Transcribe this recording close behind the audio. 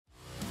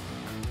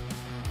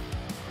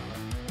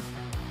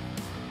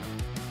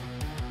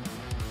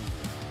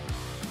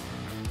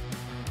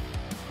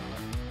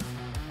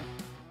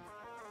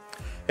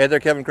Hey there,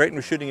 Kevin Creighton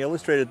with Shooting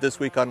Illustrated this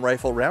week on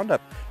Rifle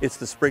Roundup. It's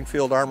the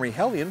Springfield Armory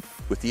Hellion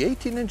with the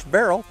 18-inch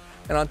barrel,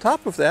 and on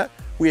top of that,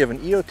 we have an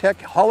Eotech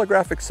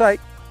holographic sight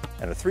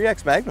and a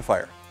 3x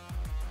magnifier.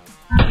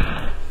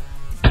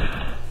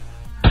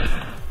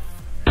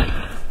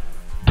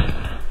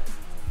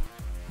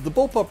 The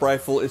bullpup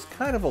rifle is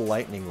kind of a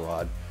lightning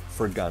rod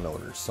for gun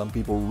owners. Some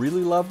people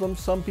really love them,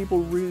 some people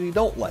really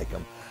don't like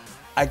them.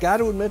 I got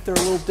to admit they're a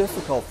little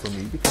difficult for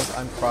me because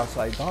I'm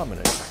cross-eye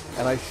dominant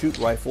and I shoot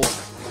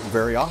rifles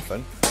very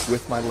often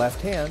with my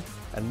left hand,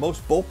 and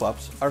most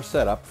bullpups are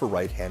set up for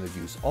right-handed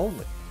use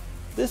only.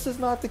 This is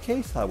not the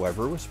case,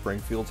 however, with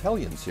Springfield's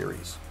Hellion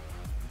series.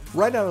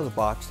 Right out of the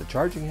box, the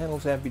charging handle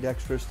is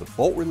ambidextrous, the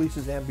bolt release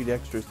is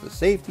ambidextrous, the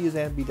safety is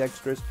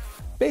ambidextrous.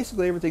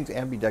 Basically everything's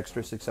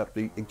ambidextrous except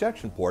the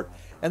ejection port,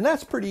 and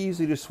that's pretty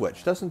easy to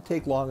switch. Doesn't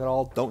take long at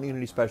all, don't need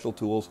any special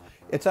tools.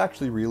 It's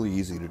actually really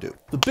easy to do.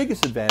 The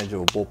biggest advantage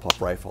of a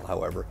bullpup rifle,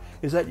 however,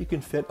 is that you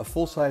can fit a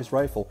full-size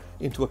rifle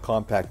into a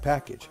compact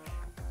package.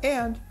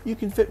 And you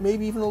can fit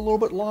maybe even a little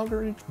bit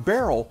longer inch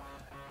barrel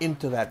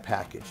into that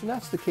package. And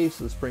that's the case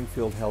of the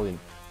Springfield Hellion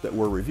that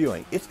we're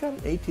reviewing. It's got an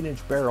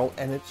 18-inch barrel,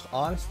 and it's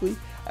honestly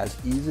as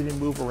easy to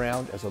move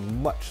around as a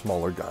much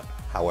smaller gun.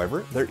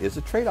 However, there is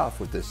a trade-off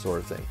with this sort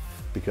of thing.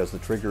 Because the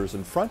trigger is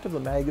in front of the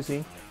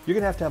magazine, you're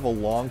going to have a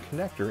long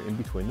connector in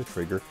between the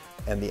trigger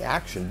and the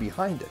action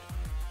behind it.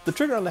 The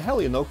trigger on the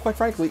Hellion, though, quite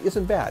frankly,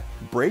 isn't bad.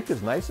 Break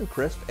is nice and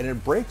crisp, and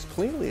it breaks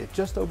cleanly at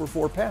just over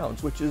 4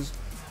 pounds, which is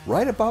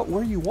right about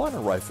where you want a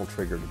rifle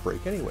trigger to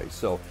break anyway.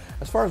 So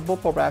as far as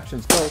bullpup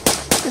actions go,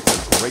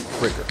 it's a great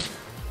trigger.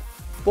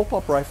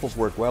 Bullpup rifles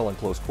work well in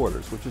close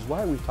quarters, which is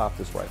why we topped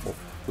this rifle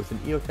with an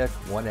Eotech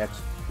 1X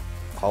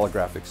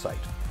holographic sight.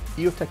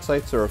 Eotech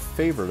sights are a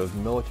favorite of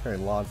military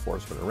and law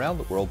enforcement around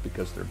the world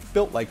because they're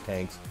built like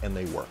tanks and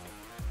they work.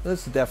 And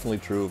this is definitely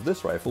true of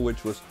this rifle, which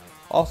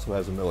also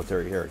has a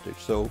military heritage,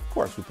 so of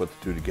course we put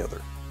the two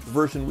together. The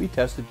version we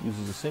tested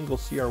uses a single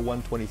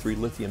CR123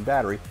 lithium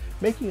battery,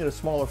 making it a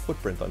smaller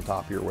footprint on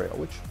top of your rail,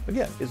 which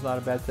again is not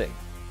a bad thing.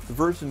 The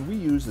version we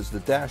use is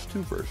the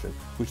 -2 version,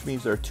 which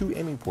means there are 2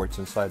 aiming points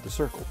inside the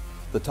circle.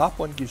 The top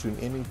one gives you an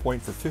aiming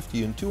point for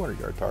 50 and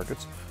 200 yard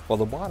targets, while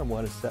the bottom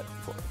one is set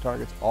for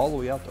targets all the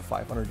way out to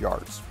 500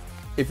 yards.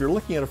 If you're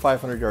looking at a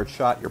 500 yard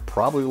shot, you're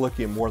probably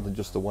looking at more than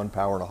just the 1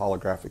 power and a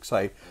holographic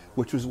sight,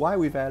 which is why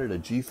we've added a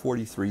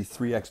G43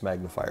 3x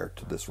magnifier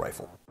to this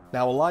rifle.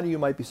 Now, a lot of you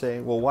might be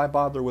saying, well, why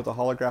bother with a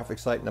holographic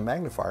sight and a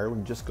magnifier when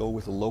you just go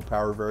with a low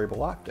power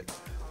variable optic?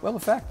 Well, the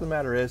fact of the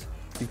matter is,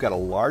 you've got a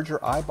larger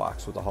eye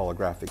box with a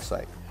holographic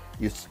sight.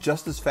 It's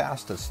just as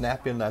fast to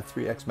snap in that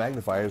 3x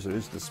magnifier as it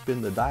is to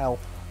spin the dial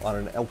on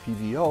an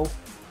LPVO.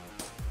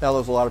 Now,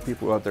 there's a lot of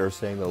people out there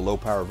saying that a low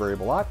power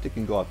variable optic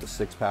can go up to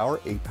 6 power,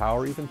 8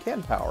 power, even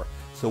 10 power.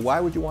 So why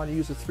would you want to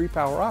use a 3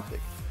 power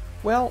optic?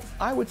 Well,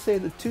 I would say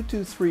the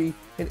 223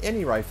 in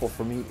any rifle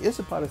for me is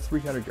about a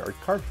 300 yard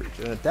cartridge.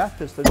 And at that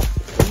distance,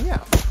 yeah,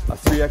 a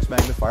 3x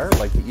magnifier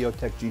like the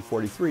Eotech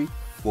G43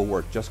 will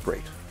work just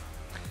great.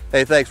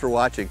 Hey, thanks for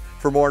watching.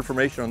 For more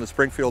information on the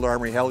Springfield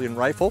Armory Hellion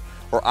rifle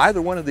or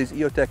either one of these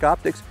Eotech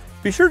optics,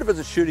 be sure to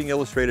visit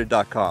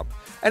shootingillustrated.com.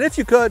 And if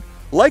you could,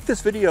 like this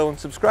video and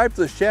subscribe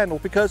to this channel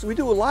because we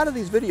do a lot of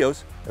these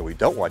videos and we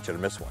don't want you to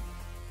miss one.